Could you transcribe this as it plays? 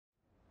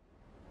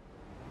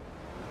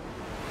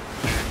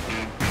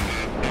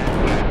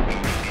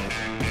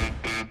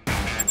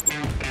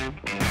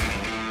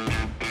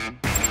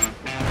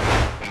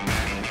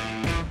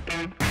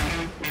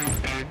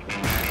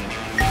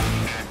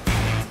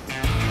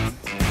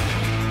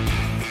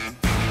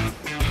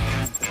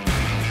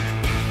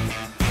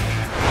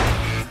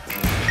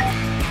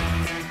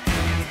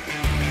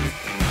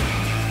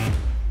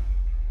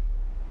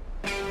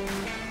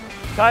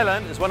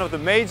Thailand is one of the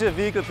major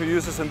vehicle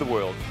producers in the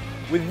world,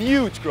 with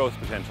huge growth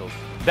potentials.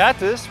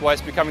 That is why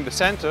it's becoming the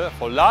center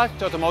for large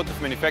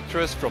automotive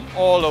manufacturers from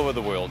all over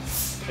the world.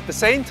 At the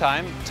same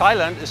time,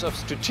 Thailand is of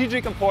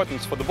strategic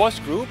importance for the Bosch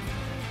Group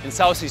in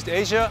Southeast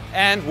Asia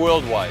and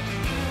worldwide.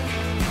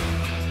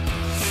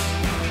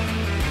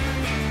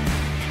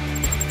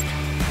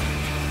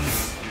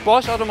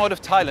 Bosch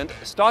Automotive Thailand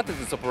started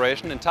its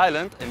operation in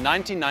Thailand in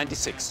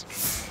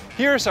 1996.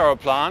 Here is our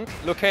plant,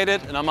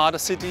 located in Amata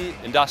city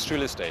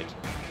industrial estate,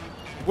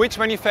 which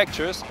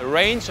manufactures a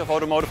range of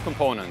automotive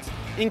components,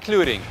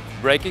 including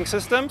braking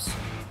systems,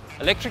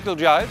 electrical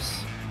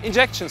drives,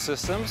 injection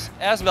systems,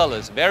 as well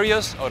as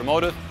various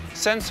automotive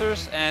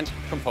sensors and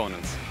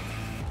components.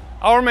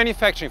 Our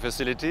manufacturing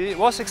facility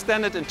was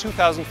extended in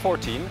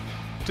 2014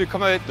 to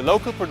accommodate the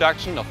local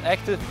production of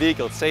active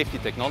vehicle safety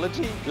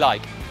technology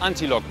like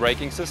anti-lock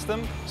braking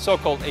system,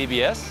 so-called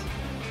ABS,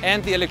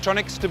 and the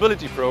electronic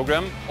stability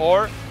program,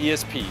 or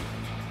ESP.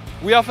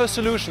 We offer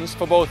solutions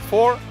for both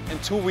four-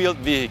 and two-wheeled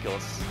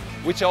vehicles,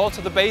 which are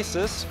also the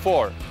basis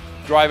for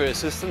driver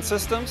assistance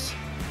systems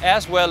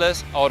as well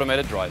as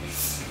automated driving.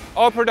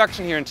 Our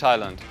production here in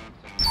Thailand,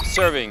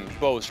 serving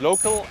both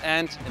local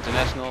and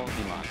international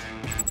demand.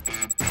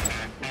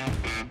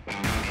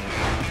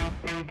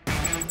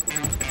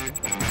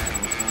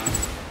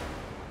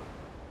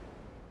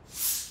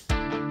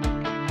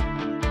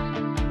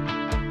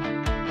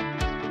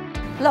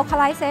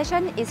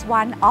 Localization is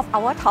one of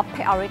our top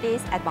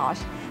priorities at Bosch.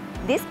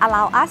 This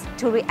allows us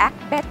to react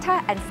better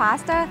and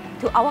faster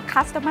to our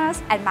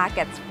customers' and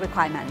markets'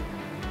 requirements.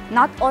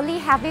 Not only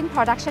having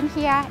production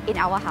here in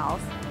our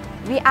house,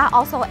 we are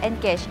also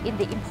engaged in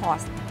the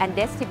import and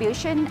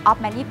distribution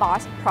of many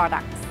Bosch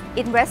products.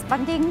 In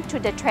responding to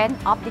the trend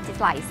of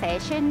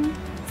digitalization,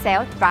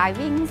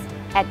 self-driving,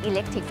 and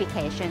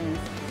electrification,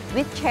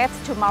 which shapes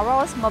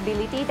tomorrow's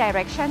mobility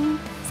direction,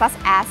 such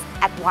as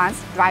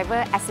advanced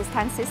driver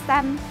assistance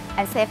system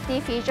and safety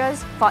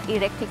features for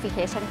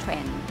electrification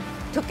trend.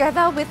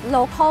 Together with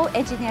local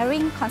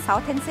engineering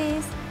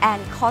consultancies and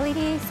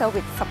quality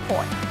service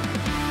support.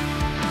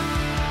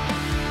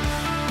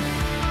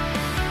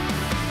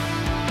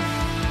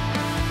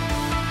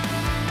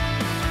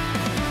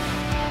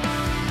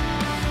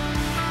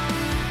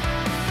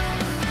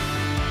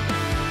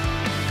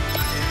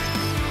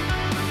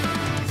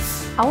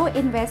 Our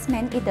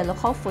investment in the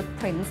local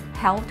footprints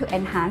help to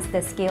enhance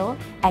the skill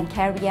and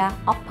career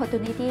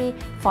opportunity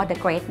for the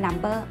great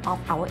number of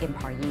our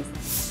employees.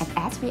 And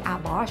as we are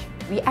Bosch,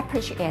 we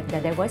appreciate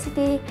the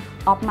diversity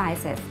of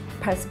mindsets,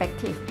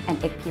 perspectives, and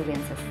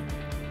experiences.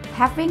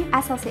 Having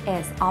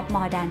associates of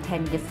more than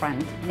 10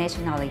 different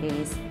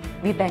nationalities,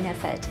 we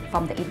benefit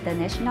from the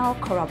international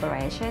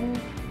collaboration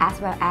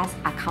as well as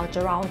our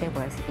cultural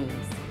diversities.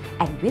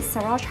 And with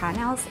several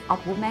channels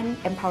of women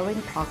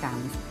empowering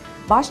programs,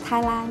 Bosch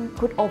Thailand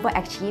could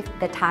overachieve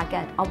the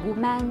target of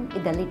women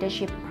in the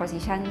leadership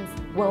positions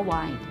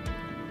worldwide.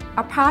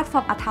 Apart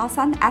from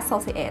 1,000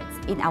 associates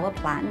in our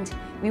plant,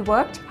 we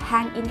worked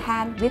hand in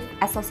hand with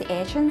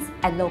associations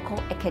and local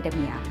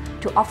academia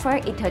to offer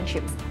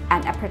internships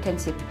and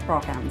apprenticeship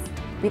programs.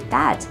 With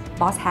that,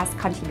 Bosch has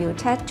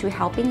contributed to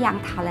helping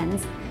young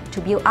talents to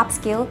build up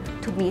skills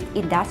to meet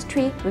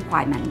industry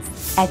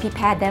requirements and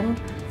prepare them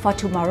for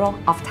tomorrow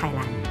of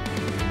Thailand.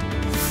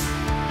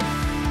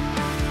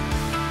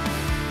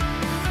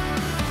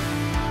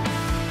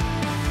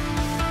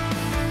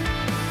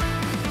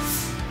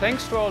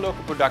 Thanks to our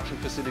local production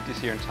facilities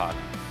here in Thailand,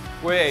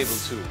 we're able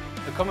to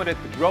accommodate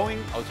the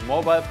growing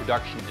automobile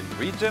production in the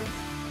region,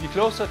 be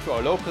closer to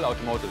our local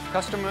automotive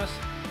customers,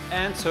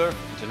 and serve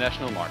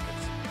international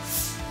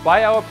markets.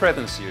 By our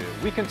presence here,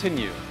 we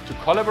continue to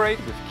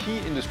collaborate with key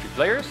industry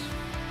players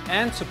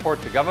and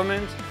support the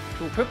government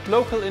to equip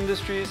local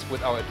industries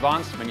with our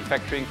advanced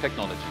manufacturing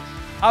technologies,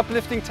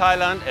 uplifting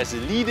Thailand as a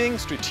leading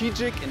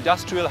strategic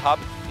industrial hub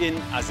in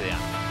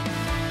ASEAN.